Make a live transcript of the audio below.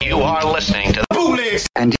are listening to Bootlegs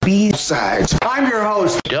and B-sides. I'm your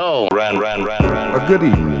host, Doe. Run. A good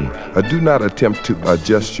evening. Do not attempt to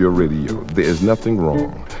adjust your radio. There is nothing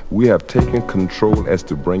wrong. We have taken control as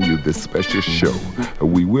to bring you this special show.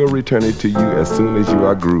 We will return it to you as soon as you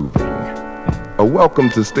are grooving. Welcome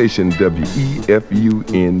to station WEFUNK,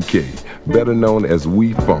 better known as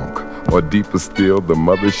We Funk, or deeper still, the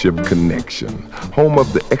Mothership Connection, home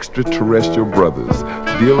of the extraterrestrial brothers,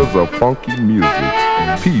 dealers of funky music,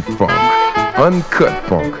 P-Funk, Uncut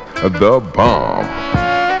Funk, the bomb.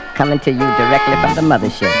 Coming to you directly from the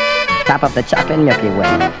Mothership, top of the chocolate Milky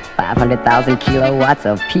Way, 500,000 kilowatts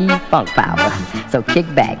of P-Funk power. So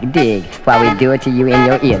kick back, dig, while we do it to you in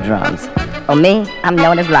your eardrums. For me, I'm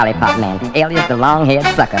known as Lollipop Man, alias the long-haired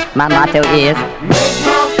sucker. My motto is,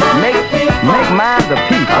 make mine the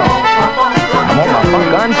P-Funk. I want my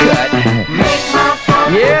funk uncut.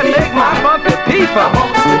 Yeah, make my funk the P-Funk.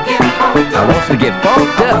 I want to get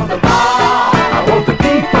funked up. I want the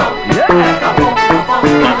P-Funk. Yeah.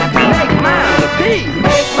 Make mine the P.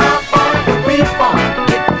 Make my funk the P-Funk.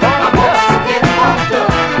 Get funked up.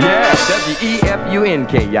 Yeah,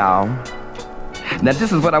 WEFUNK, y'all. Now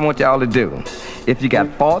this is what I want y'all to do. If you got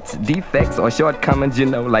faults, defects, or shortcomings,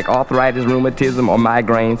 like arthritis, rheumatism, or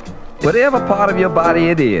migraines, whatever part of your body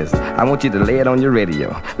it is, I want you to lay it on your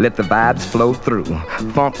radio. Let the vibes flow through.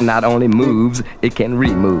 Funk not only moves, it can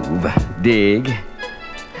remove. Dig?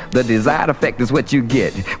 The desired effect is what you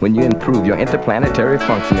get when you improve your interplanetary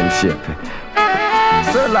functionship.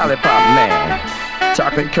 Sir Lollipop Man,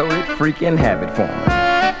 chocolate-coated freaking habit former.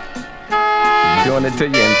 Doing it to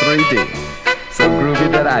you in 3D. So groovy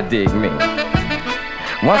that I dig me.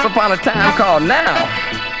 Once upon a time called now.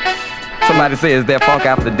 Somebody says, is there funk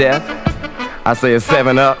after death? I say it's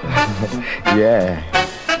 7-Up. Yeah.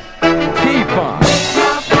 P-Funk.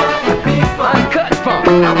 Uncut funk.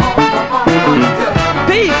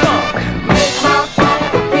 P-Funk.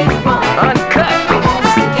 Uncut.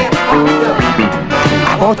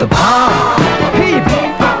 I want the bomb.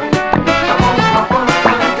 P-Funk.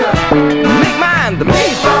 Make mine the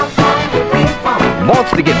P-Funk.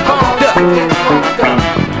 Wants to get funked up.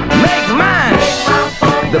 Make mine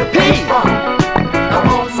the P.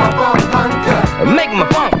 Make my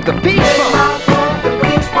funk the P-Funk.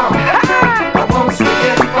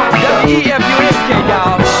 WEFUNK,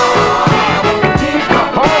 y'all.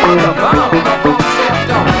 Home of the bomb.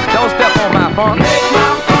 Don't step on my funk.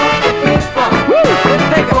 Woo, let's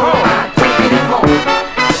take it home.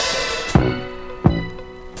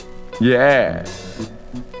 Yeah,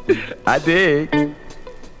 I dig.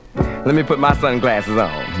 Let me put my sunglasses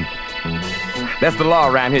on. That's the law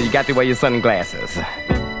around here. You got to wear your sunglasses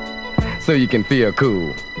so you can feel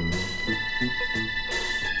cool.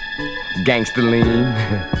 Gangsta lean.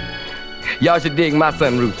 Y'all should dig my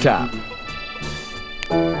sunroof top.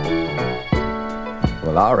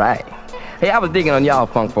 Well, all right. Hey, I was digging on y'all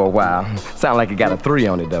funk for a while. Sound like it got a 3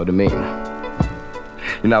 on it, though, to me.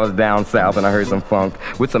 I was down south and I heard some funk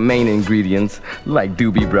with some main ingredients like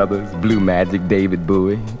Doobie Brothers, Blue Magic, David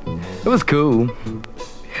Bowie. It was cool.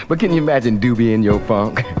 But can you imagine Doobie in your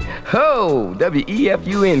funk? Ho!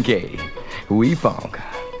 WEFUNK. We funk.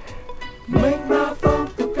 Make my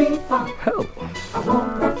funk the P-Funk. Ho! I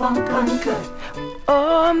want my funk uncut.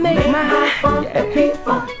 Oh, make my funk the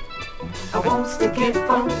P-Funk. I want to get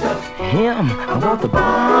funked up. Him. I want the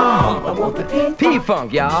bomb. I want the P-Funk.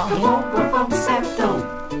 P-Funk, y'all. I want my funk stepped on.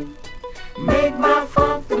 Make my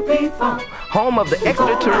funk the P-Funk. Home of the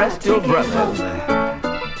extraterrestrial brothers.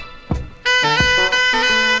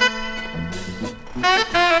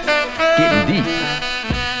 Getting deep.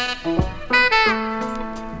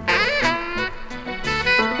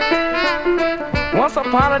 Once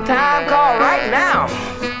upon a time called right now.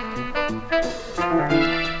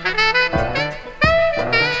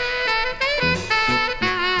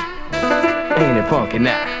 Ain't it funky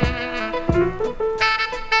now?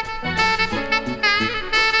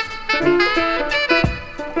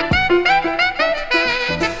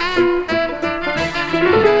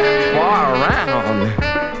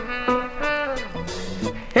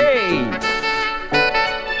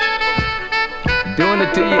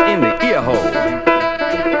 To you in the ear hole. Make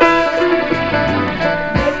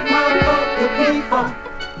my funk the P-Funk.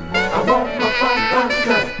 I want my funk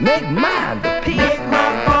uncut. Make mine the P. Make my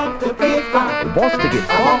funk the P-Funk. It wants to get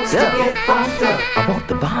funked up. I want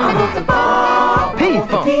the bomb. I want the bomb.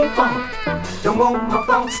 P-Funk. P-Funk. Don't want my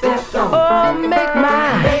funk stepped on. Oh, make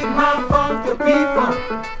mine. Make my funk the P-Funk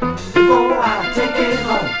before I take it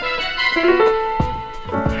home.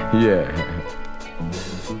 Yeah.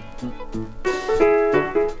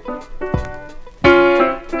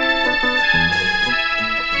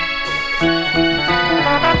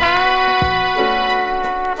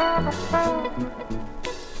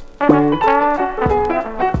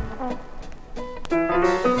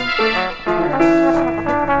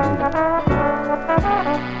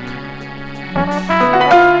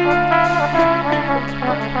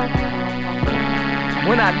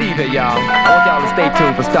 I leave here, y'all, I want y'all to stay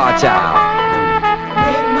tuned for Star Child.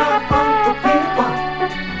 Make my funk the people.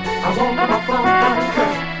 I want my funk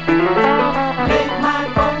uncut. Make my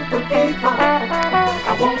funk the people.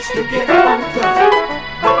 I want to get funked up.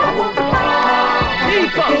 I want the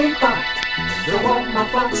people. They want my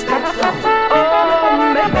funk stepped up.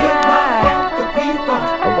 Oh, make Make my my funk the people.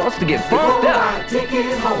 I wants to get funked Before up. I take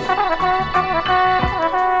it home.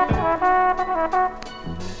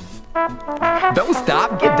 Don't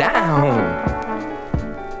stop, get down.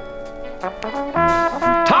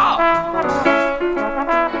 Talk.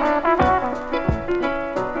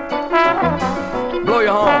 Blow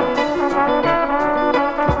your horn.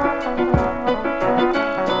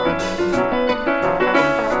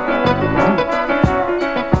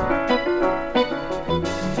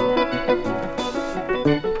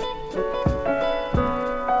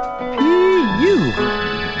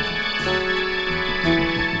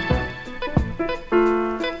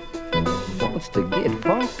 Wants to get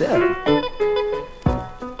funked up.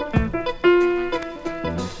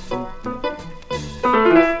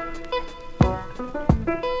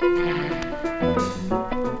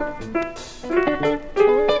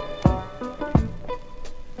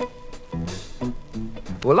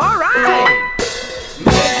 Well, all right.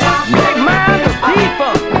 Make mine the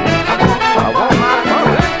people. I want my funk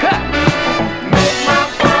cut.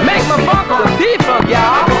 Make my funk the people, y'all.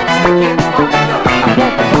 I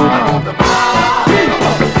want the people.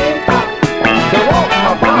 They want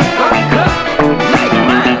my funk cut. Make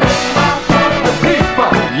mine the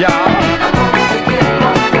people, y'all.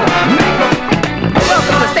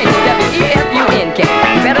 Welcome to station WEFUNK,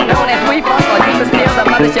 better known as We Funk, or deeper still, the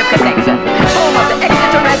Mothership Connection, home of the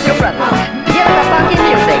extraterrestrial brothers. Get the funky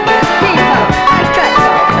music. People, uncut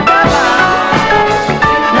soul.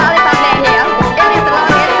 Lollipop man here. It is the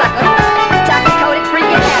long-head sucker. Chocolate coated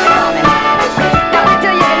freaking habit on him. Don't it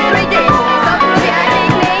till you in 3D. So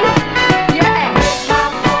behind me. Yeah.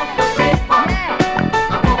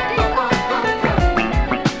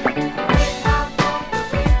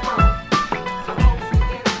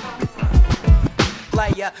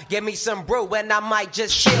 Player, give me some brew and I might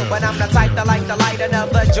just chill. But I'm the type that like to light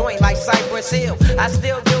another joint like Cypress Hill. I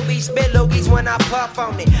still do be spit loogies when I puff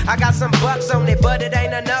on it. I got some bucks on it, but it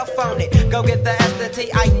ain't enough on it. Go get the S, the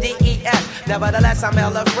T-I-D-E-S. Nevertheless, I'm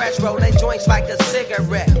hella fresh, rolling joints like a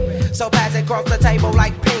cigarette. So pass it across the table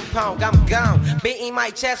like ping pong. I'm gone, beating my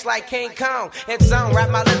chest like King Kong. It's on, wrap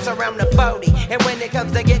my lips around the 40. And when it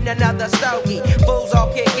comes to getting another stogie, fools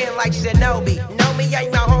all kick in like Shinobi. Know me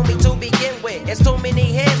ain't my homie to begin with. It's too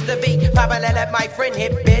many hands to be. Papa let my friend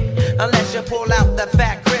hit bit. Unless you pull out the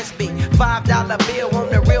fat crispy $5 bill on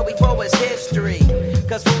the real before it's history.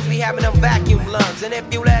 Cause fools be having them vacuum lungs. And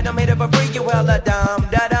if you let them hit it for free, you hella dumb,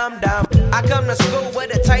 da-dum-dum. I come to school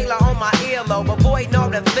with a Taylor on my earlobe, avoiding all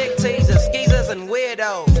the thick teasers, skeezers, and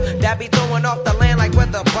weirdos that be throwing off the land like where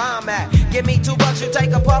the bomb at. Give me $2, you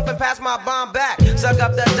take a puff and pass my bomb back. Suck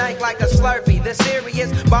up the dank like a Slurpee. The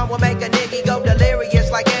serious bomb will make a nigga go delirious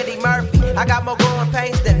like Eddie Murphy. I got more growing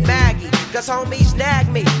pains than Maggie, cause homie snagged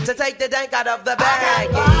me to take the dank out of the bag.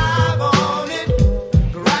 I got vibe on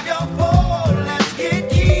it. Grab your phone, let's get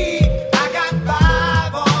key. I got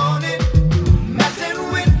vibe on it.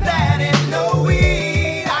 Messing with that ain't no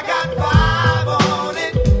weed. I got vibe on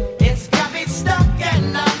it. It's got me stuck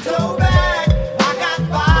and I'm so bad. I got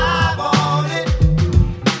vibe on it.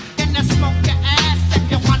 And I smoke your ass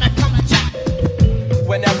if you wanna come and chat.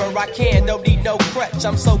 Whenever I can, don't need no crutch.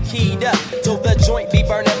 I'm so keyed up till the joint be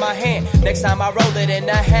burning my hand. Next time I roll it in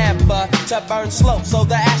a hamper to burn slow, so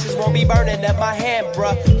the ashes won't be burning up my hand,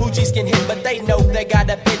 bruh. Hoogies can hit, but they know they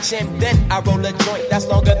gotta pitch in. Then I roll a joint that's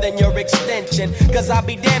longer than your extension. Cause I'll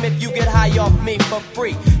be damned if you get high off me for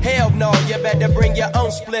free. Hell no, you better bring your own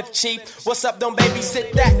spliff cheap. What's up, don't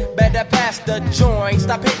babysit that. Better pass the joint.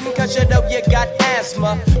 Stop hitting cause you know you got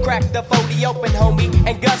asthma. Crack the 40 open, homie,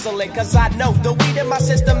 and guzzle it. Cause I know the weed in my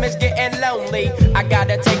system is getting lonely. I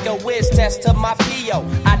gotta take a whiz test to my P.O.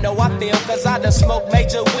 I know I feel cause I done smoked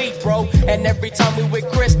major weed, bro. And every time we with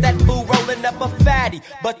Chris, that fool rolling up a fatty.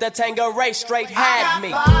 But the Tangeray straight had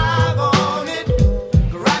me. I got vibe on it.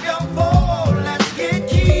 Grab your phone, let's get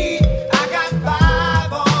key. I got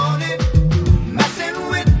vibe on it. Messing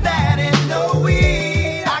with that ain't no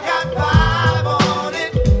weed. I got vibe on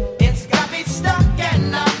it. It's got me stuck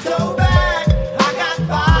and I'm so bad. I got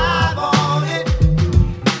vibe on it.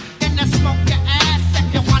 And I smoke your ass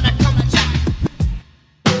if you wanna come and chat.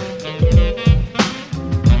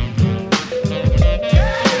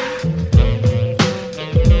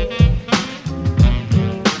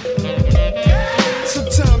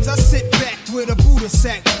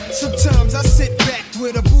 Sometimes I sit back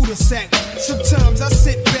with a Buddha sack. Sometimes I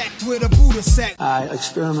sit back with a Buddha sack. I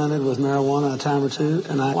experimented with marijuana a time or two,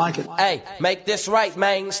 and I like it. Hey, make this right,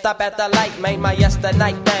 man. Stop at the light, man. My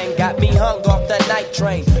yesterday thing got me hung off the night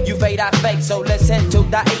train. You fade, I fake, so let's head to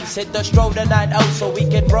the east. Hit the stroll tonight, oh, so we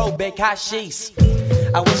can roll big hashish.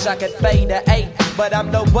 I wish I could fade to 8, but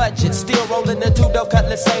I'm no budget. Still rolling the 2-door,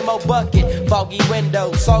 cutlass, same old bucket. Foggy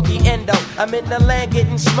window, soggy endo. I'm in the land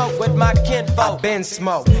getting smoked with my kinfolk. Been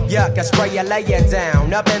smoked, yuck, I spray you, lay you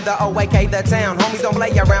down. Up in the OAK, the town. Homies don't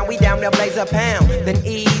play around, we down there blaze a pound. Then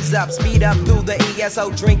ease up, speed up through the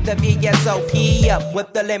ESO. Drink the VSOP up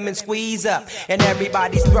with the lemon squeeze up. And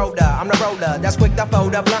everybody's roller, I'm the roller. That's quick to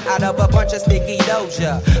fold a blunt out of a bunch of sticky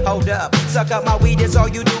doja. Hold up, suck up my weed, it's all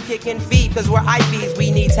you do, kicking feet. Cause we're IBs, we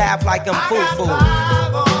need tap like I'm foo-foo.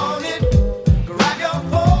 On it. Grab your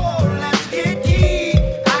phone, let's get key.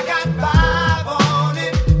 I got 5 on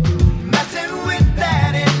it. Messing with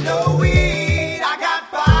that ain't no weed. I got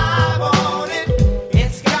 5 on it.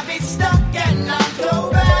 It's got me stuck and I'm so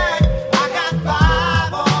bad. I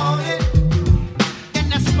got 5 on it.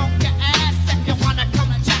 Gonna smoke your ass if you wanna come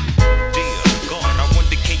jack. Dear God, I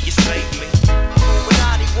wonder can you save me?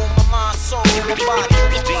 Illuminati want my mind, soul, and my body.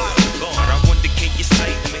 Dear God, I wonder can you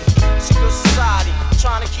save me? Secret society,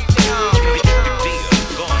 trying to keep me on. Dear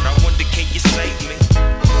God, I wonder can you save me?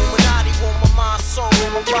 Illuminati want my mind, soul,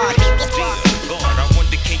 and my body. Dear God, I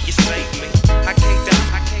wonder can you save me? I can't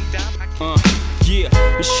die, I can't die, I can't die. Yeah,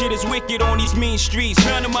 the shit is wicked on these mean streets.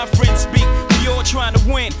 None of my friends speak, we all trying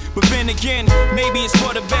to win. But then again, maybe it's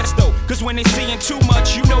for the best though. Cause when they seeing too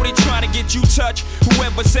much, you know they trying to get you touched.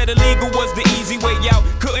 Whoever said illegal was the easy way out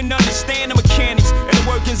couldn't understand the mechanics and the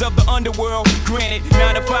workings of the underworld. Granted,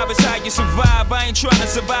 9 to 5 is how you survive. I ain't trying to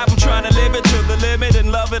survive, I'm trying to live it to the limit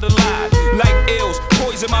and love it alive. Life ills,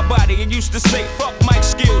 poison my body. I used to say, fuck my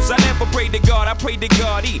skills. I never prayed to God, I prayed to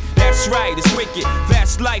God. That's right, it's wicked,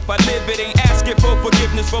 that's life. I live it, ain't asking for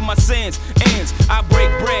forgiveness for my sins. Ends, I break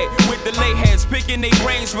bread with the lay heads, picking their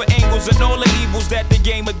brains for angles and all the evils that the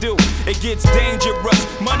game will do. It gets dangerous,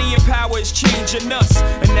 money and power is changing us,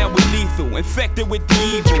 and now we're lethal, infected with the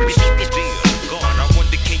evils. Dear God, I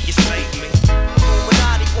wonder can you save me?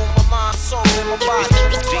 Illuminati want my mind, soul, and my body.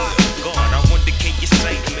 Dear God, I wonder can you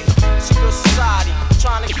save me? Secret society,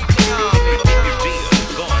 trying to keep me on. Dear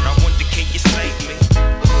God, I wonder can you save me?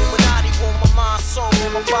 Illuminati want my mind, soul,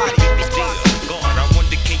 and my body. Dear God, I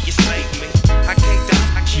wonder can you save me? I can't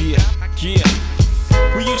die, I can't die, I can't die.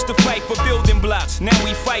 Yeah. We used to fight for building blocks, now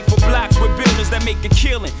we fight for blocks with builders that make a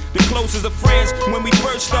killing. The closest of friends when we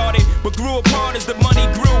first started, but grew apart as the money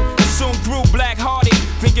grew, and soon grew black-hearted.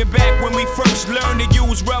 Thinking back when we first learned to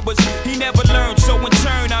use rubbers, he never learned, so in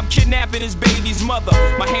turn I'm kidnapping his baby's mother.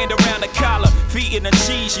 My hand around the collar, feet in the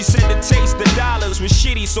cheese. She said the taste of dollars was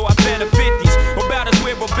shitty, so I fed her 50s. About his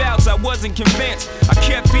whereabouts, I wasn't convinced. I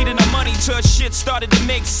kept feeding her money till shit started to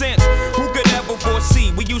make sense. Who could ever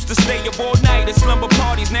foresee? We used to stay up all night at slumber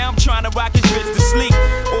parties. Now I'm trying to rock his bitch to sleep.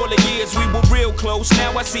 All the years we were real close.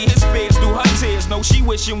 Now I see his fears through her tears. No, she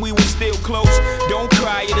wishing we were still close. Don't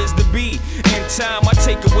cry, it is the beat. In time, I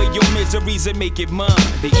take away your miseries and make it mine.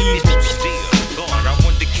 The evils. Dear God, I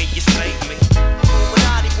wonder can you save me?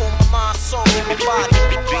 Illuminati want my mind, soul, and my body.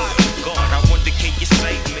 Dear God, I wonder can you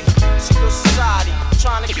save me? Secret society,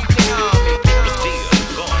 trying to keep me on. Dear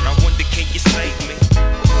God, I wonder can you save me?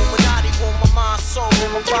 Illuminati want my mind, soul,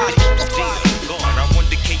 and my body. Dear God, I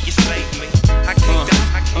wonder can you save me? I can't die,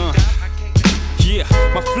 I can't die, I can't die. Yeah,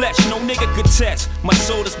 my flesh, no nigga could test. My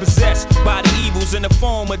soul is possessed by the evils in the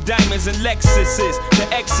form of diamonds and Lexuses. The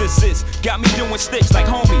exorcist got me doing sticks like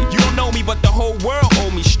homie. You don't know me, but the whole world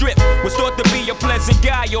owe me. Strip was thought to be a pleasant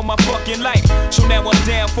guy all my fucking life. So now I'm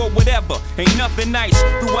down for whatever. Ain't nothing nice.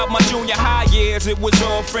 Throughout my junior high years, it was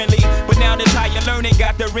all friendly. But now this higher learning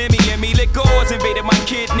got the Remy in me. Liquors invaded my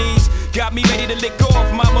kidneys. Got me ready to lick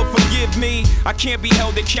off, mama forgive me. I can't be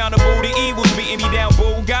held accountable, the evil's beating me down,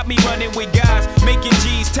 boo. Got me running with guys, making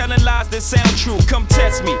G's, telling lies that sound true. Come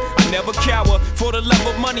test me, I never cower. For the love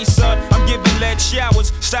of money, son, I'm giving lead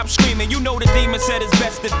showers. Stop screaming, you know the demon said it's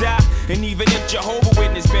best to die. And even if Jehovah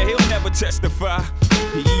Witness, bet he'll never testify.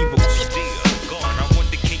 The evils. Dear God, I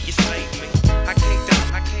wonder can you save me? I can't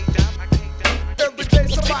die, I can't die, I can't die. Every day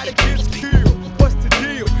somebody gets killed. What's the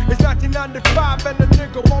deal? It's 1995 and the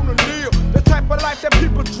nigga wanna live the type of life that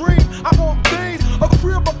people dream. I want things, a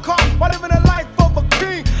crib, a car, while living a life of a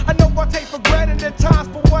king. I know I take for granted at times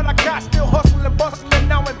for what I got. Still hustling, bustling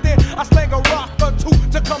now and then. I slang a rock or two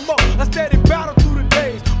to come up. A steady battle through the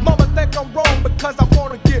days. Mama think I'm wrong because I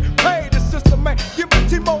wanna get paid. The system ain't giving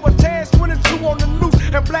T-Mo a chance. 22 on the loose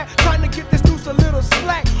and black, trying to get this loose a little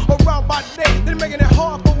slack around my neck. Then making it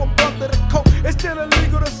hard for a brother to cope. It's still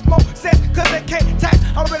illegal to smoke.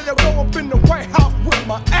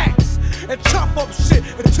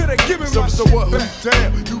 So what, who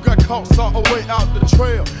damn, you got caught, saw a way out the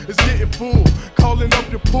trail. It's getting full, calling up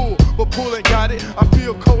your pool, but pool ain't got it. I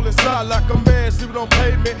feel cold inside like a man sleeping on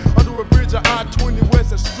pavement under a bridge of I-20 West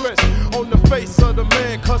and stress on the face of the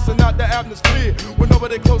man cussing out the atmosphere when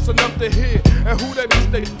nobody close enough to hear. And who they miss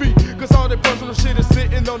their feet, cause all their personal shit is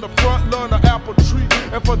sitting on the front lawn of apple tree.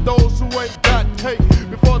 And for those who ain't got take,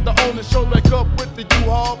 before the owner show back up with the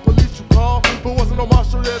U-Haul, police you call, but wasn't no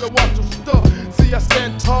marshal there to watch your stuff. See, I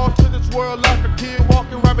stand tall to this world like a kid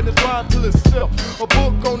walking, rapping his rhyme to himself. A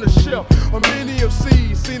book on the shelf, a many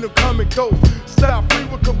MCs, seen them come and go. Style free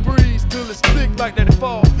with Caprice till it's thick like that it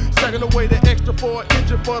fall. Stacking away the extra for an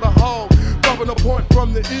engine for the hog. Dropping a point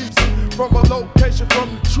from the east, from a location from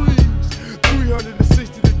the trees.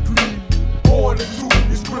 360 degrees. Born into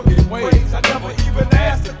these crooked ways, I never even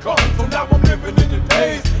asked to come. So now I'm living in the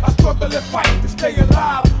days. I struggle and fight to stay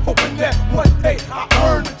alive, hoping that one day I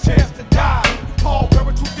earn a chance to die. Paul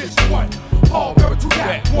Bearer to this one, Paul Bearer to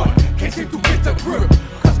that one. Can't seem to get the grip,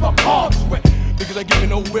 cause my palms wet. Niggas ain't getting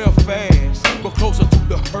nowhere fast, but closer to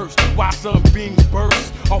the hearse. Why some beams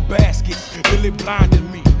burst off baskets, really blinded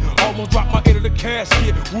me. Almost dropped my head of the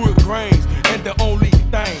casket, wood grains. And the only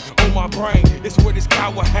thing on my brain is where this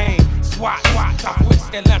cow will hang. Swat,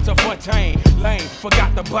 Southwest Atlanta, Fontaine Lane,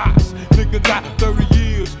 forgot the box. Nigga got 30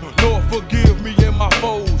 years, Lord forgive me and my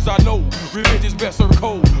foes. I know revenge is best served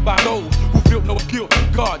cold by those who feel no guilt.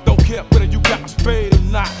 God don't care whether you got a spade or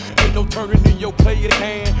not. Ain't no turning in your play at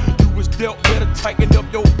hand. You was dealt, better tighten up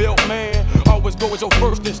your belt, man. Always go as your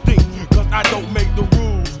first instinct, cause I don't make the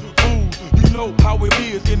rules. Ooh, you know how it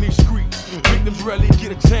is in these streets. Victims rarely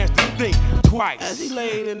get a chance to think twice. As he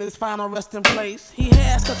laid in his final resting place, he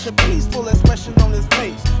had such a peaceful expression on his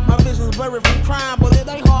face. My vision's blurry from crime, but it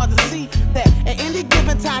ain't hard to see that at any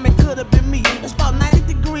given time it could have been me. It's about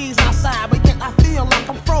 90 degrees outside, but yet I feel like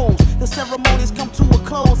I'm froze. The ceremonies come to a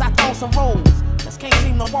close, I toss some rolls. Just can't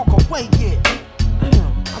seem to walk away yet.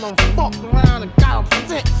 I done fucked around and got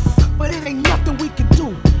upset, but it ain't nothing we can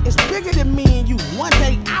do. It's bigger than me and you. One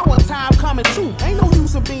day our time coming too. Ain't no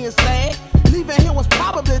use in being sad. Leaving here was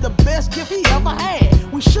probably the best gift he ever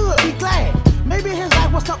had. We should be glad. Maybe his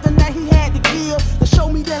life was something that he had to give to show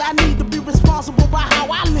me that I need to be responsible by how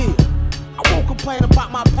I live. I won't complain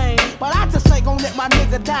about my pain, but I just ain't gonna let my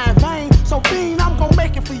nigga die in vain. So Bean, I'm gonna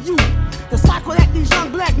make it for you. The cycle that these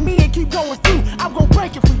young black men keep going through, I'm gonna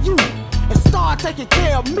break it for you. And start taking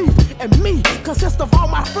care of me, and me consist of all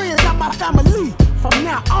my friends and my family from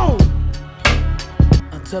now on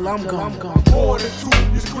until I'm gone. Born into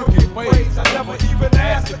these crooked ways, I never even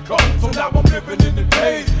asked to come. So now I'm living in the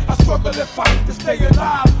days. I struggle and fight to stay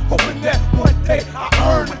alive, hoping that one day I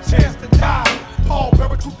earn a chance to die. Paul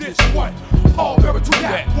Bearer to this one, Paul Bearer to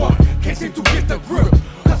that one. Can't seem to get the grip,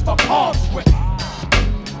 cause my palms sweat.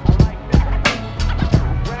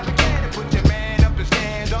 Put your man up and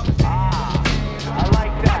stand up. I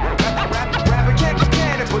like that. Grab a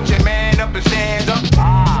can and put your man up and stand up.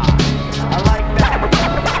 I like that.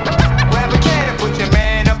 Put your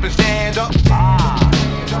man up and stand up. Put your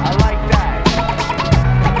man up.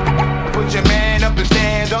 Put your man up and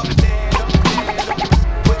stand up.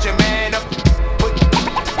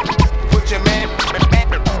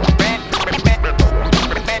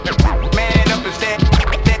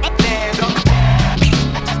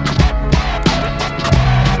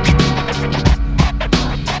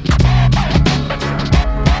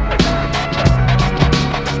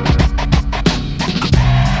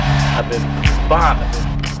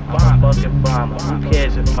 Fucking bomber. Who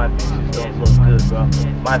cares if my pieces don't look good, bro?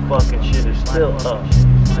 My fucking shit is still up.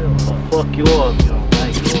 Fuck you all, yo.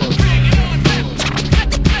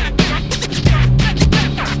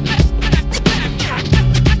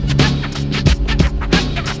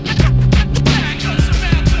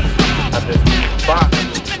 I've been bombing.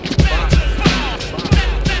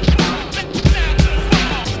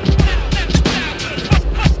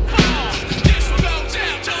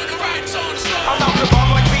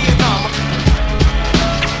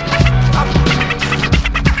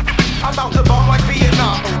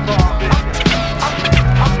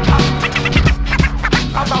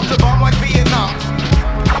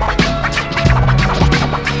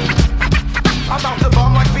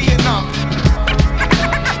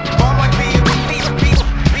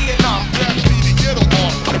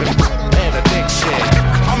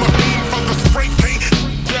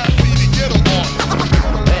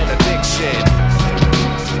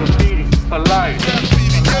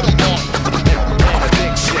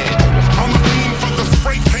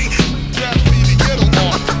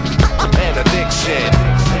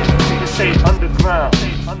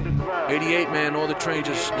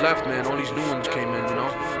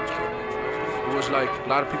 It was like a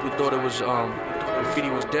lot of people thought it was graffiti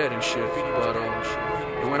was dead and shit, but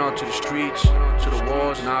it went on to the streets, to the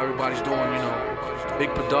walls, and now everybody's doing, you know, big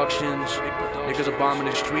productions. Niggas are bombing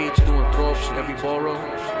the streets, doing throws in every borough.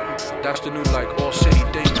 That's the new like all city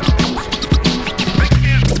thing.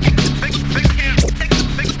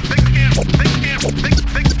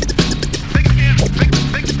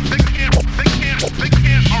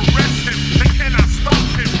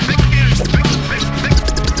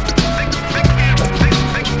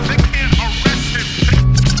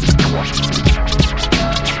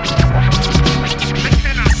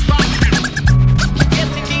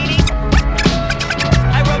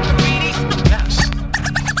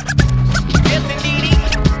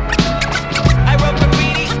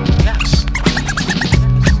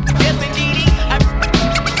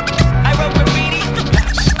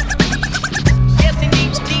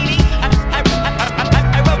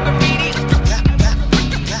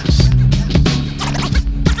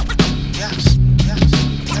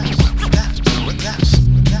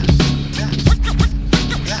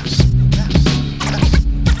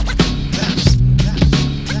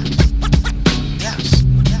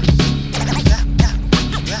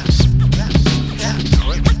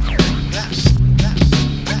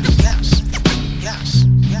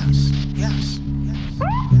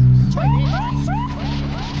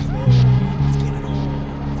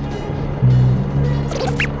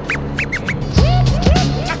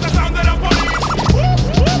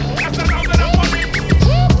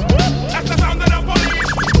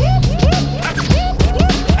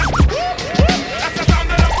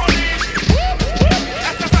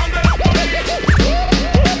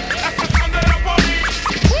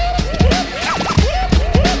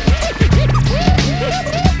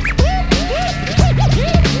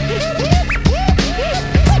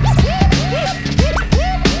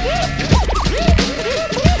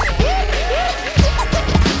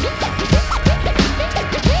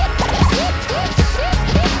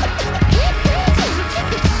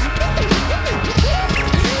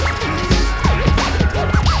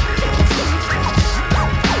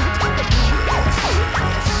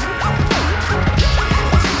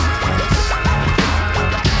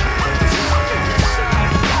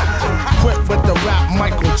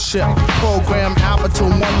 Program Albert to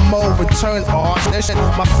one more return art.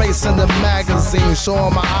 My face in the magazine,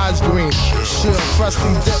 showing my eyes green. Shit,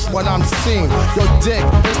 freshly dipped when I'm seen. Yo, dick,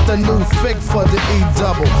 it's the new fig for the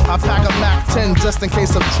E-double. I pack a Mac 10 just in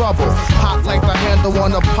case of trouble. Hot like the handle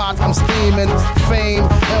on the pot, I'm steaming. Fame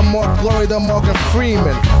and more glory than Morgan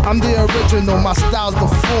Freeman. I'm the original, my style's the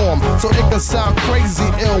form. So it can sound crazy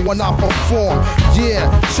ill when I perform. Yeah,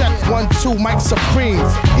 check 1, 2, Mike Supreme.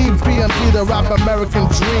 EPMD, the rap American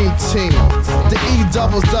dream team. The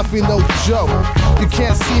E-double's definitely no joke. You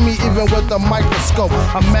can't see me even with a microscope.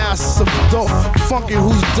 I'm massive dope, funky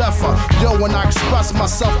who's deafer. Yo, when I express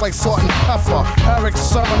myself like salt and pepper. Eric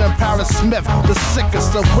Sermon and Paris Smith, the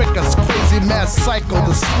sickest, the wickedest. Crazy mad psycho,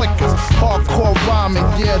 the slickest. Hardcore rhyming,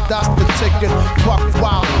 yeah, that's the ticket. Buck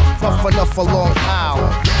wild, tough enough for Long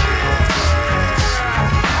Island.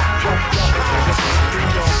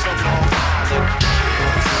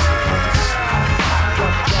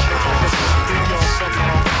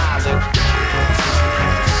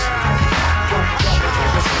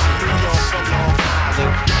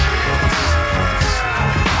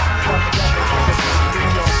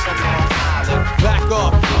 Back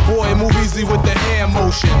up, boy, move easy with the hand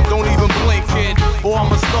motion. Don't even blink, kid, or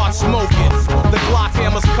I'ma start smoking. The Glock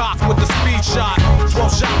hammer's cocked with the speed shot. 12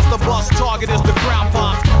 shots, the bus target is the ground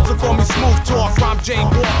pop. So call me Smooth Talk, rhyme Jane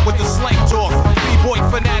Walk with the slang talk. B-boy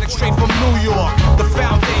fanatic straight from New York. The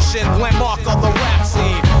foundation, landmark of the rap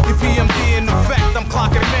scene. EPMD in effect, I'm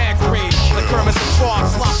clocking mad green. Like Kermit the Frog,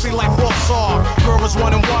 sloppy like Bossar. Girl was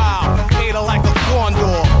running wild, ate her like a corn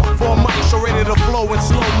dog. 4 mics are ready to flow in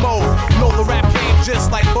slow-mo. Know the rap game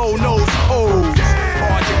just like Bo knows O's.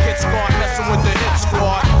 Hard to get scarred, messing with the hit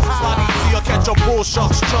squad. It's a lot easier, catch a bull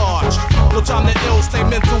shucks charge. No time to ill, stay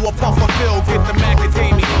mental, a puff of pill. Get the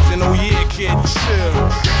macadamias, and oh yeah, kid, chill.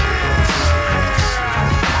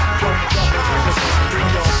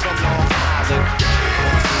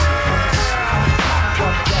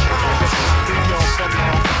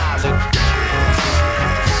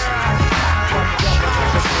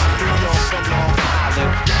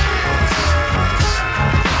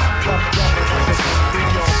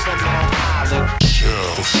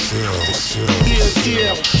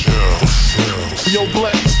 Yeah. Yo,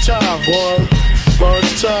 Black, it's time, boy.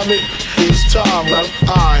 It's time, it's time,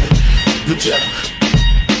 man. The jet.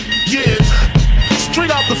 Yeah,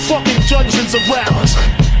 straight out the fucking dungeons of rappers.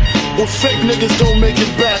 Where fake niggas don't make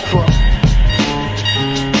it back, bro.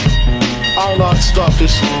 I'll not stop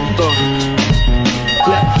this.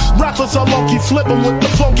 Rappers are monkey flipping with the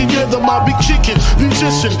funky rhythm I be kicking.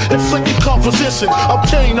 Musician, inflicting composition.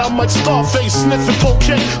 Obtain, I'm like Scarface, sniffing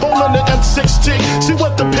cocaine. Holding the M16, see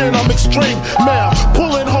what the pen, I'm extreme. Now,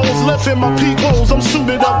 pulling holes, left in my peak holes. I'm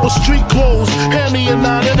suited up with street clothes. Hand me a 9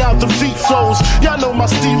 and out the feet flows. Y'all know my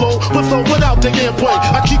stilo, with or without the airplay.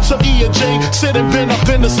 I keep some E and J, sitting bent up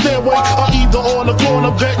in the stairway. Or either on the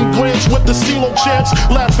corner, betting grins with the CeeLo champs.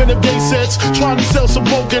 Laughing at bass heads, trying to sell some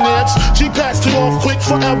broken amps. She passed it off quick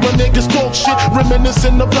forever, niggas talk shit.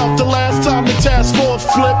 Reminiscing about the last time the task force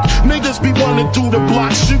flipped. Niggas be running through the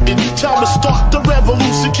block shooting. Time to start the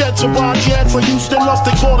revolution. Catch a wildcat for Houston, lost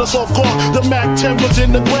they caught us off guard. The Mac 10 was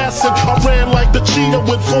in the grass and I ran like the cheetah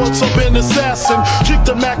with thoughts of an assassin. Kicked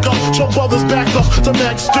the Mac up, two brothers back up. The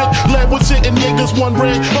Mac spit, lead was hitting niggas, one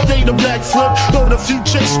ran. I made a backflip, heard a few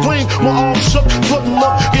chicks scream. My arm shook, couldn't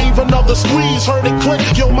look, gave another squeeze. Heard it click,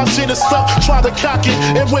 yo my shit is stuck. Tried to cock it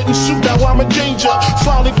and went and shoot, now I'm in danger.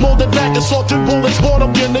 Finally folded back and saw 3 bullets brought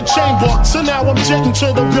up in the chamber. So now I'm jetting to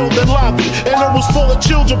the building lobby, and it was full of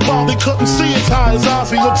children, probably couldn't see as high as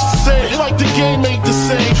Ozzy. What you say? Like the game ain't the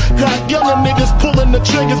same. Got younger niggas pulling the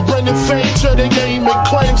triggers, bringing fame to the game and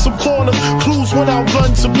claim some corners. Clues without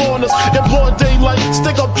guns and warners. In broad daylight,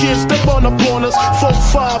 stick up kids, they run up on us.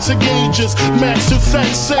 4-5s and gauges, max and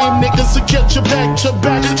facts. Same niggas to catch you back to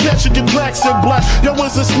back, catching your blacks and black. Yo,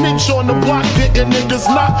 is a snitch on the block, getting niggas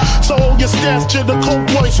not. So hold your stash to the cold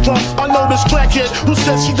boys drop. I know this crackhead who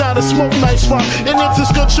says she gotta smoke nice rock. And if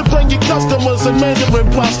it's good, you bring your customers and measuring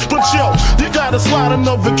plots. But yo, you gotta slide on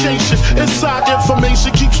no vacation. Inside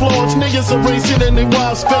information keeps flowing. Niggas are racing and they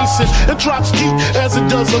wild spacing. It drops deep as it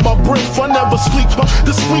does in my brief. I never sleep.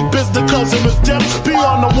 The sleep is the cousin of death.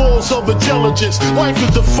 Beyond the walls of intelligence, life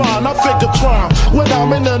is defined. I fake a crime when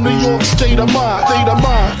I'm in a New York state of mind. State of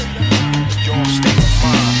mind. Your state of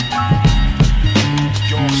mind.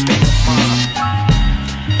 Your state of mind.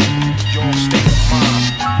 Your state of mind.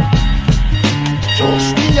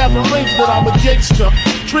 We have arranged that I'm a gangster.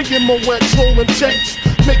 Drinking my wet, holding checks.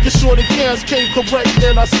 Making sure the cans came correct,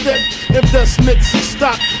 then I step, invest nicks and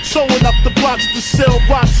stock. Sewing up the blocks to sell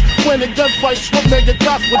box. Winning gunfights with mega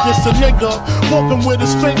cops with this a nigga. Walking with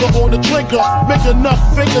his finger on the trigger. Make enough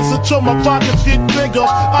fingers until my pockets get bigger.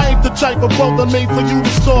 I ain't the type of brother made for you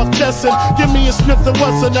to start testing. Give me a Smith &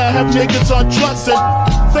 Wesson, I have niggas untrusting.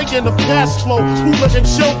 Thinking of cash flow, cooler and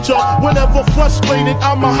shelter. Whenever frustrated,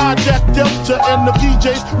 I'm a hijack Delta. And the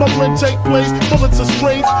VJs, my blend take place. Bullets are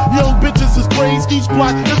sprays, young bitches is braids. Each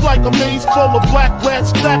block is like a maze full of black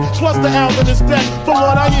rats clap. Plus the album is back. From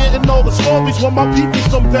what I hear and all the stories, when my peoples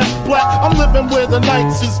come back black. I'm living where the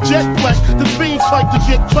nights is jet black. The fiends like to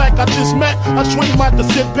get crack. I just met, I dream I could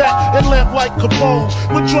sit back and laugh like Capone.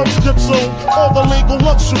 With drugs consumed, all the legal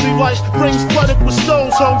luxury life brings flooded with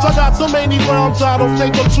stones homes. I got so many rounds, I don't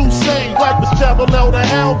think I'm too sane. Life is parallel to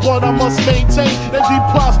hell, but I must maintain and be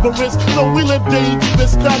prosperous. So we live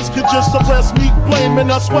dangerous. Cops could just arrest me,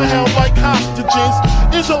 blaming us for hell like hostages.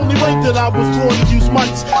 It's only right that I was born to use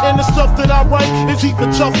mics. And the stuff that I write is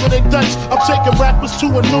even tougher than dice. I'm taking rappers to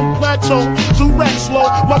a new plateau. Through rap slow,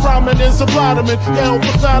 my rhyming is a vitamin. Hell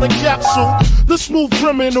without a capsule. The smooth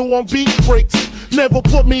criminal on beat breaks. Never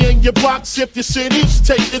put me in your box if your city's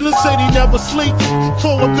taken. The city never sleeps,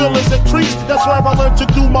 full of villains and creeps. That's where I learned to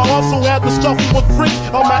do my hustle. Had the stuff with freak.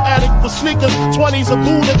 I'm an addict for sneakers. 20s a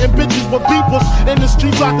Buddha and bitches with beepers. In the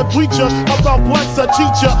streets like a preacher. About blacks a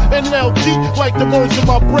teacher. And LG like the words of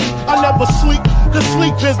my break. I never sleep, cause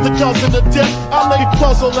sleep is the cousin of death. I lay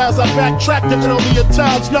puzzle as I backtrack to earlier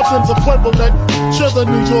times. Nothing's equivalent to the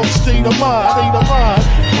New York state of mind. State of mind.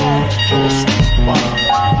 Your state of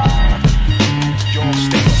mind. Your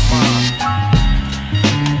state of mind.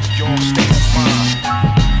 Your state of mind.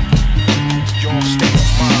 Your state of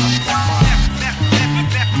mind.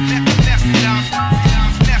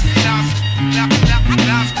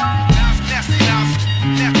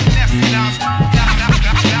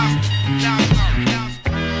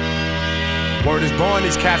 Word is born,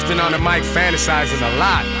 these cats been on the mic fantasizing a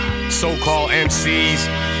lot. So-called MCs,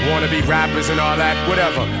 wannabe rappers and all that,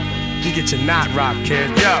 whatever. You get your knot rocked, kid.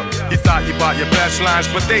 Yo, you thought you bought your best lines,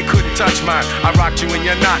 but they couldn't touch mine. I rocked you in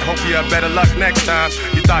your knot, hope you have better luck next time.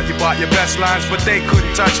 You thought you bought your best lines, but they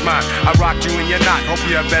couldn't touch mine. I rocked you in your knot, hope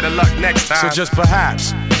you have better luck next time. So just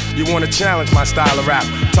perhaps, you wanna challenge my style of rap.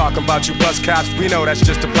 Talking about you buzz cops, we know that's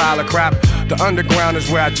just a pile of crap. The underground is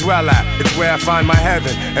where I dwell at. It's where I find my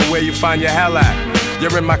heaven, and where you find your hell at.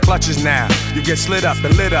 You're in my clutches now. You get slid up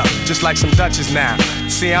and lit up, just like some Dutches now.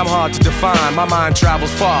 See, I'm hard to define. My mind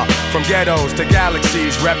travels far, from ghettos to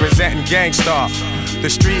galaxies, representing Gangstarr. The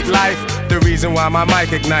street life, the reason why my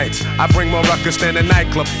mic ignites. I bring more ruckus than a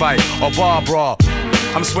nightclub fight or bar brawl.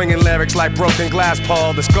 I'm swinging lyrics like broken glass,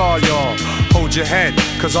 Paul, the scar, y'all. Hold your head,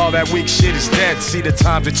 cause all that weak shit is dead. See, the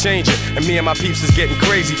times are changing, and me and my peeps is getting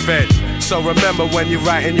crazy fed. So remember when you're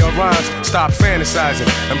writing your rhymes, stop fantasizing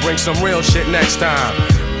and bring some real shit next time.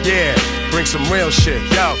 Yeah, bring some real shit.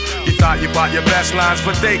 Yo, you thought you bought your best lines,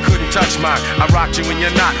 but they couldn't touch mine. I rocked you and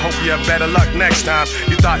you're not, hope you have better luck next time.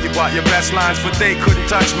 You thought you bought your best lines, but they couldn't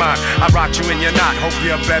touch mine. I rocked you and you're not, hope you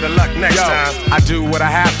have better luck next time. I do what I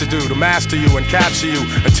have to do to master you and capture you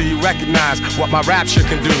until you recognize what my rap shit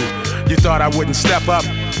can do. You thought I wouldn't step up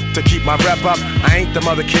to keep my rep up. I ain't them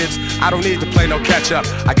other kids, I don't need to play no catch up.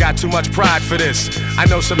 I got too much pride for this. I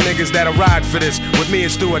know some niggas that'll ride for this. With me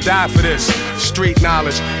it's do or die for this. Street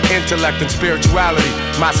knowledge, intellect and spirituality,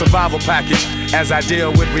 my survival package as I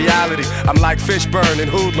deal with reality. I'm like Fishburne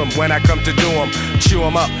and Hoodlum when I come to do them. Chew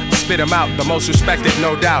them up, spit them out, the most respected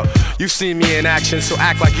no doubt. You've seen me in action, so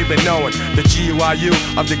act like you've been knowing. The GUIU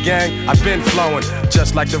of the gang, I've been flowing.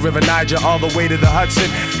 Just like the River Niger all the way to the Hudson.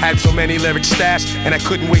 Had so many lyrics stashed and I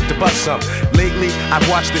couldn't wait to bust some. Lately, I've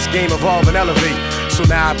watched this game evolve and elevate. So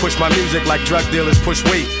now I push my music like drug dealers push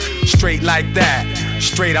weight. Straight like that,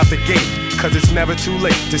 straight out the gate. Cause it's never too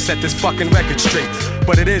late to set this fucking record straight.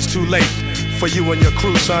 But it is too late for you and your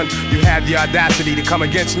crew, son. You had the audacity to come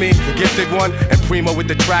against me, the gifted one, and Primo with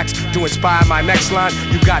the tracks to inspire my next line.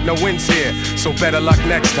 You got no wins here, so better luck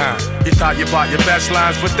next time. You thought you bought your best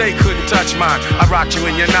lines, but they couldn't touch mine. I rocked you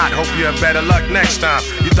and you're not, hope you have better luck next time.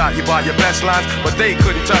 You thought you bought your best lines, but they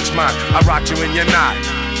couldn't touch mine. I rocked you and you're not.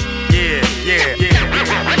 Yeah, yeah, yeah.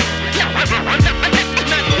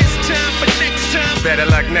 This time, but next time. Better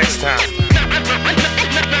luck next time.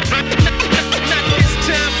 This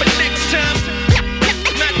time, but next time.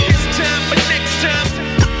 Not this time, but next time.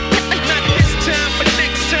 Not this time, but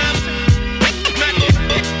next time.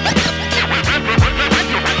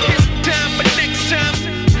 Not this time, but next time.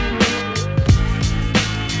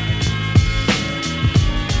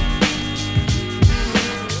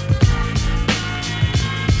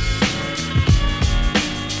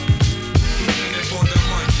 For the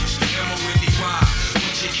monkeys, M.O.N.E.Y.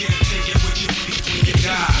 But you can't take it with you when you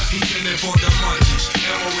die. He's in it for the monkeys,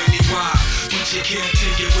 M.O.N.E.Y. But you can't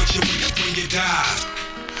take it with you when you die.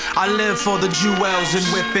 I live for the jewels and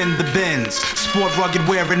whip in the bins. Sport rugged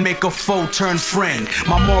wear and make a foe turn friend.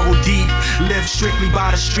 My moral deep, live strictly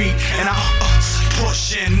by the street. And I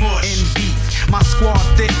push and mush in beef. My squad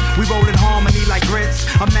thick, we roll in harmony like grits.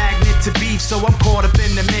 A magnet to beef, so I'm caught up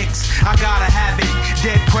in the mix. I gotta have it,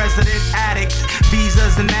 dead president, addict.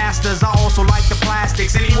 Visas and masters, I also like the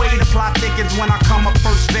plastics. Anyway, the plot thickens when I come up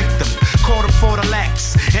first victim. Caught him for the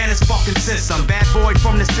Lex and his fucking system. Bad boy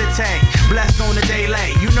from the city, blessed on the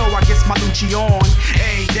daily. You know I gets my Lucci on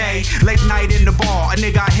a day. Late night in the bar, a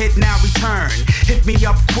nigga I hit now return. Hit me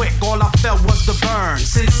up quick, all I felt was the burn.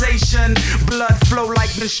 Sensation, blood flow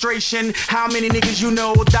like menstruation. How many niggas you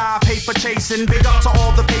know die paper chasing? Big up to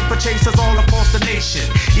all the paper chasers all across the nation.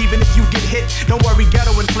 Even if you get hit, don't worry,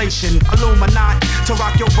 ghetto inflation. Illuminati to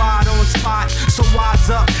rock your bod on spot. So wise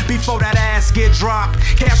up before that ass get dropped.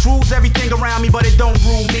 Cash rules everything around me, but it don't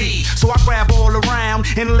rule me. So I grab all around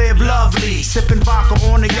and live lovely. Sipping vodka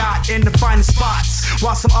on the yacht in the finest spots.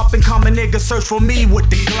 While some up and coming niggas search for me with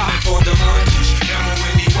the Glock. For the monkeys,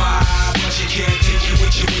 M.O.N.E.Y. But you can't take it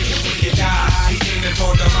with you when you die. He's in it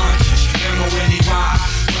for the monkeys, M.O.N.E.Y.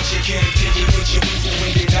 But you can't take it with you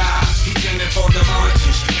when you die. He's in it for the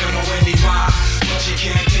monkeys, M.O.N.E.Y. But you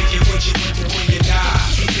can't take it with you when you die.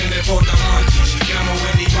 He's in it for the monkeys,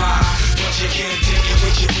 M.O.N.E.Y. But you can't take it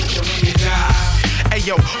with you when you die. Hey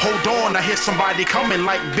yo, hold on, I hear somebody coming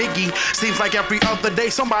like Biggie. Seems like every other day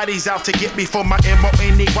somebody's out to get me for my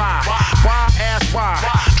M.O.N.E.Y. Why ask why?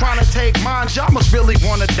 Trying to take mine, y'all must really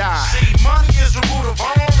wanna die. See, money is the root of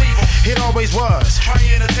all evil. It always was.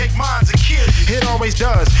 Trying to take mines and kill you. It always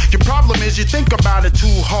does. Your problem is you think about it too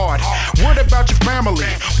hard. What about your family?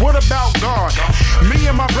 What about God? Me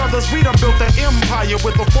and my brothers, we done built an empire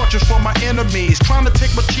with a fortress for my enemies. Trying to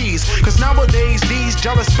take my cheese, cause nowadays these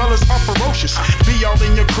jealous fellas are ferocious. Be all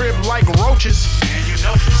in your crib like roaches.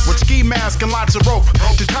 With ski mask and lots of rope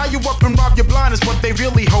to tie you up and rob you blind is what they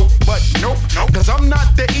really hope. But nope, cause I'm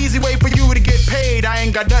not the easy way for you to get paid. I ain't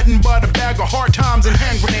ain't got nothing but a bag of hard times and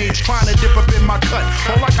hand grenades trying to dip up in my cut.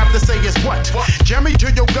 All I got to say is what? Jam me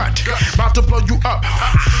to your gut, about to blow you up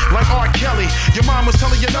like R. Kelly. Your mom was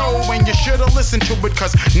telling you no, and you should've listened to it,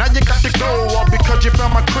 cause now you got to go. All because you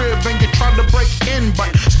found my crib and you tried to break in,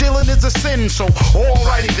 but stealing is a sin, so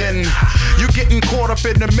alrighty then. You getting caught up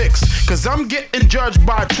in the mix, cause I'm getting judged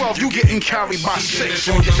by 12, you getting carried by 6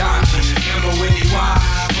 when you die.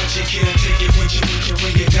 M.O.N.E.Y, but you can't take it with you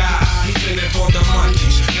when you die. He's in it for the monkeys.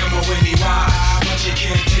 M.O.N.E.Y, but you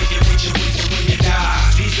can't take it with you when you die.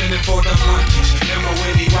 He's in it for the monkeys.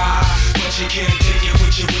 M.O.N.E.Y, but you can't take it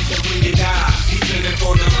with you when you die. He's in it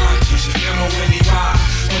for the monkeys. M.O.N.E.Y,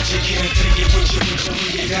 but you can't take it with you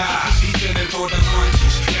when you die. He's in it for the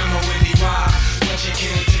monkeys. M.O.N.E.Y, but you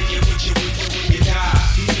can't take it with you when you die.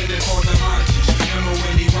 He's in it for the monkeys.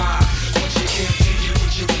 M.O.N.E.Y, but you can't take it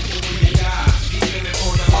with you when you die. He's in it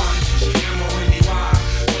for the monkeys. M.O.N.E.Y,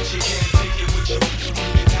 but you can't take it with you when you die. He's in it for the monkeys. M.O.N.E.Y, but you can't take it with you when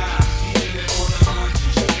you die. He's in it for the monkeys. M.O.N.E.Y, but you can't take it with you when you die. He's in it for the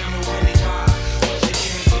monkeys. M.O.N.E.Y, but you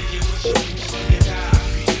can't take it with you when you die.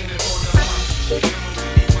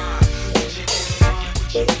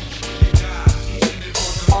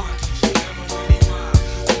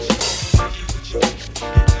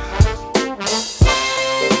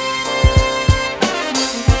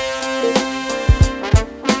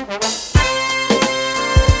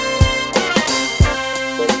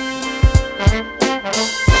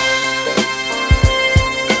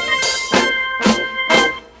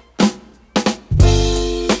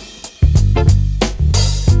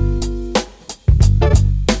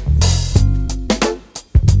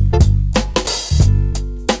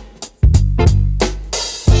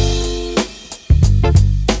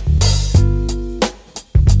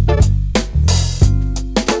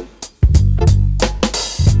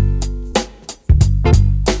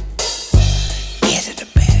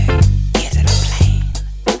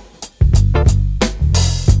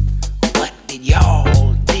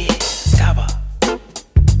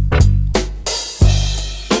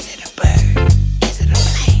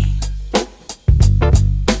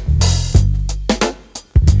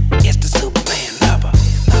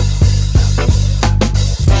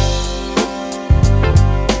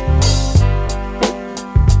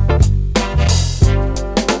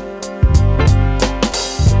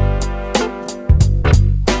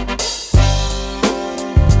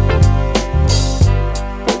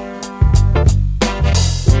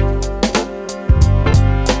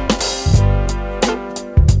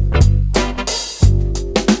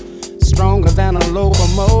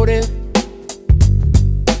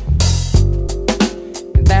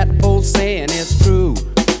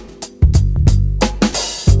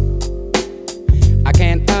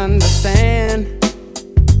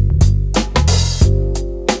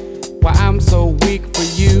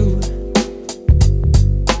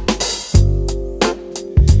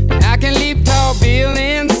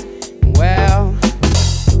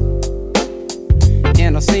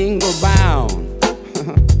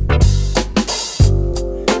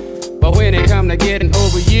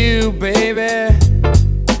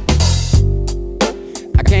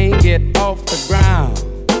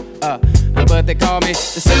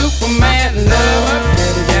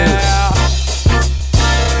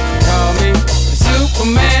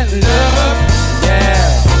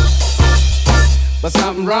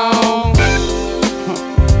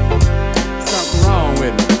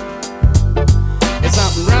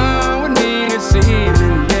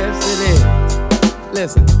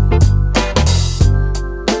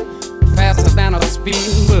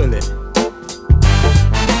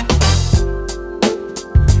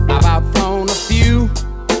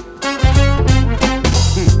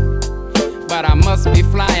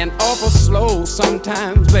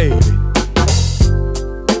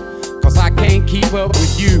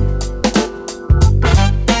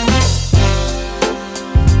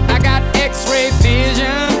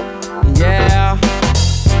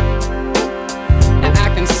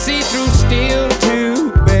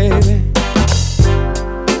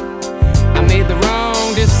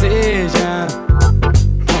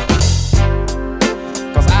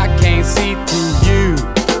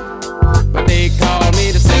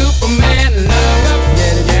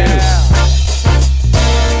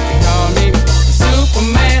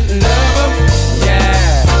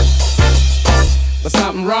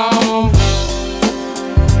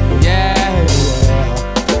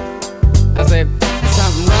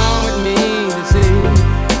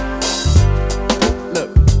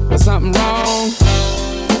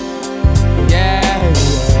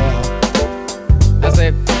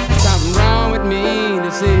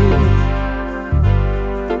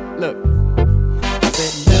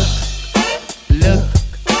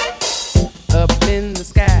 Up in the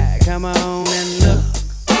sky. Come on and look,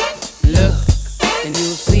 look, and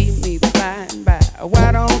you'll see me flying by.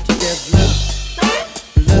 Why don't you just look,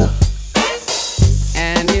 look?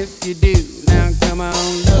 And if you do, now come on,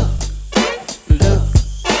 look, look.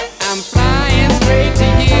 I'm flying straight to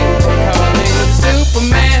you, call me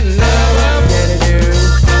Superman lover, get it do.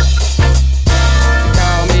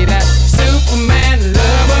 Call me that Superman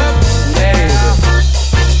lover, baby.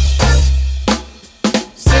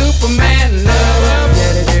 Superman lover,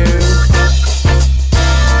 get it do.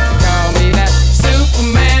 Call me that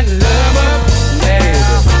Superman lover, baby.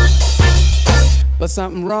 But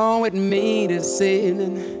something wrong with me this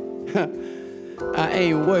evening. I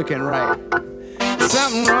ain't working right.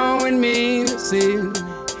 Something wrong with me this evening.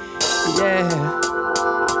 Yeah.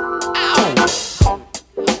 Ow!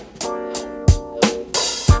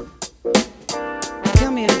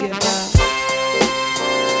 Come here, get up.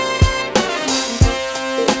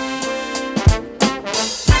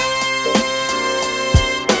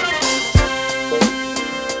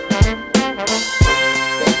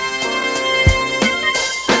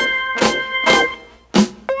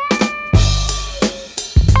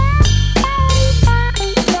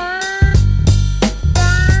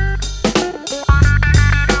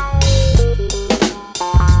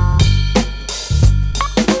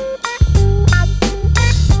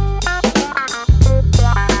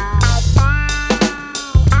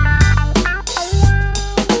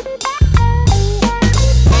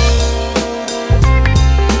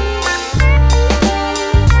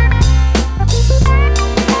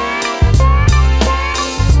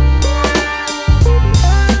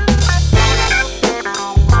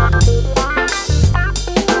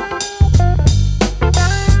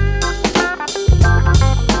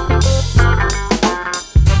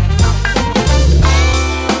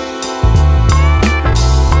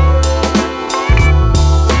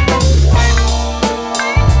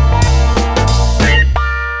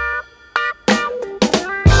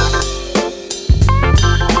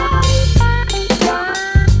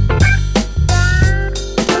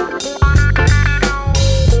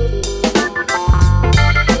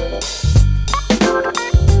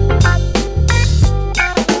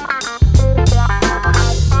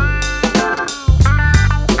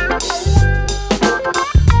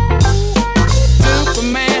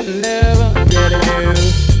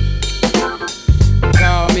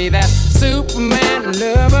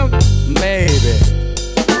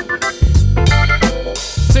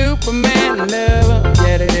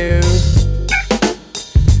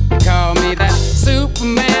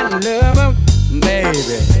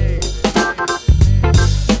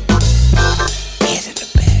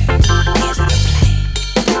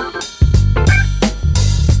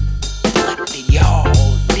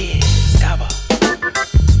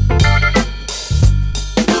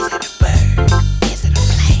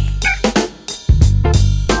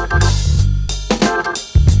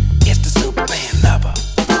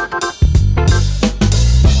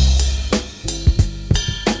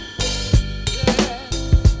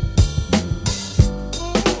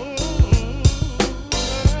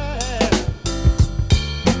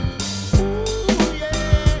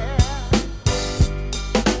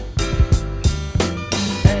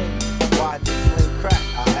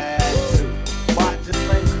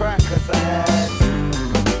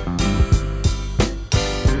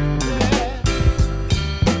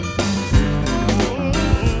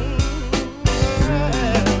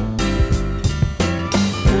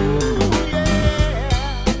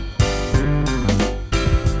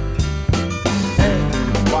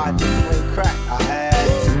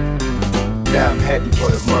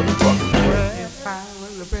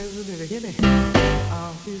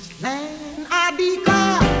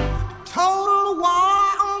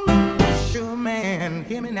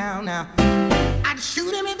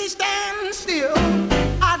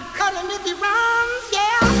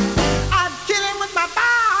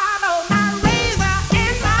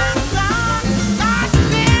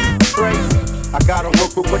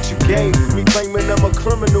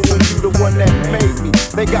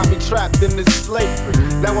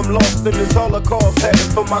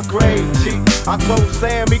 My grave, G. I told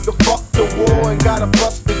Sam he could fuck the war and got a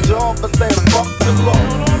busted jaw for saying fuck the law.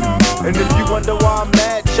 And if you wonder why I'm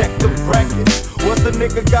mad, check the bracket. What the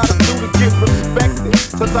nigga gotta do to get respected?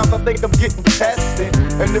 Sometimes I think I'm getting tested.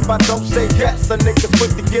 And if I don't say yes, a nigga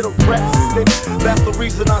quick to get arrested. That's the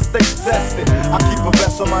reason I stay tested. I keep a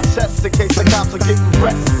vest on my chest in case the cops are getting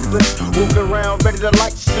arrested. priceless. Walking around ready to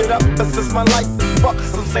light shit up. This is my life is fuck.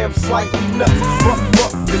 Some say I'm slightly nuts.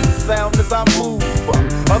 Fuck, this the sound as I move.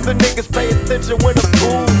 Other niggas pay attention when the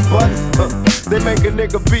boom busts. They make a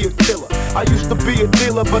nigga be a killer. I used to be a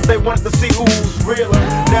dealer, but they wanted to see who's realer.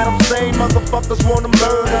 Now them same motherfuckers wanna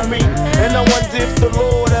murder me, and I wonder if the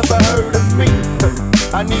Lord ever heard of me.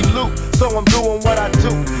 I need loot, so I'm doing what I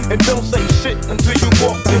do. And don't say shit until you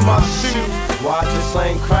walk in my shoes. Why I just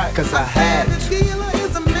ain't crack? Cause I had to. The dealer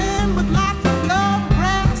is a man with lots of love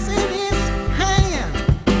grass in his hand.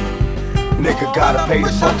 Nigga gotta pay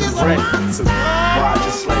the fucking rent. Why I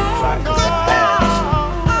just ain't crack? Cause I had to.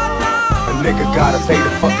 A nigga gotta pay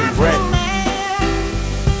the fucking rent.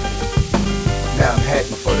 Now I'm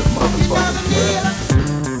heading for the motherfucking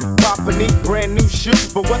rent. Papa need brand new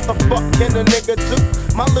shoes, but what the fuck can a nigga do?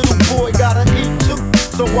 My little boy gotta eat too,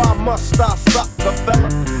 so why must I suck a fella?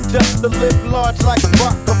 Just to live large like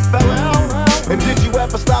Rockefeller. And did you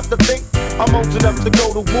ever stop to think I'm old enough to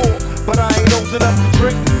go to war, but I ain't old enough to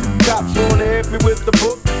drink? Cops wanna hit me with the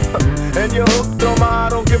book, and you're hooked on my I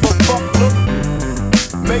don't give a fuck look.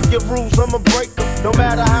 Make your rules, I'ma break them. No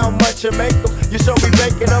matter how much you make them, you show me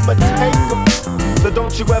bacon, I'ma take them. So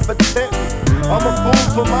don't you ever tempt me. I'm a fool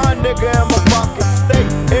for my nigga and my pocket stay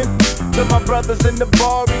empty. To my brothers in the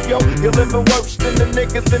barrio, you're living worse than the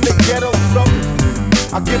niggas in the ghetto. So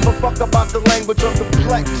I give a fuck about the language or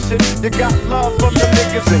complexion. You got love from the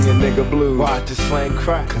niggas in your nigga blues. Why I just slang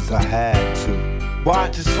crack? Cause I had to. Why I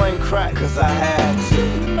just slang crack? Cause I had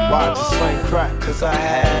to. Why I just slang crack? Cause I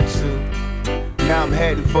had to. Now I'm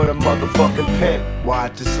heading for the motherfucking pit. Why I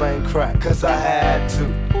just slang crack? Cause I had to.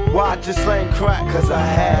 Why I just slang crack? Cause I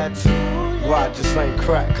had to. Why I just slang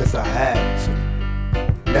crack? Cause I had to.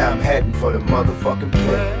 Now I'm heading for the motherfucking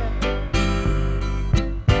pit.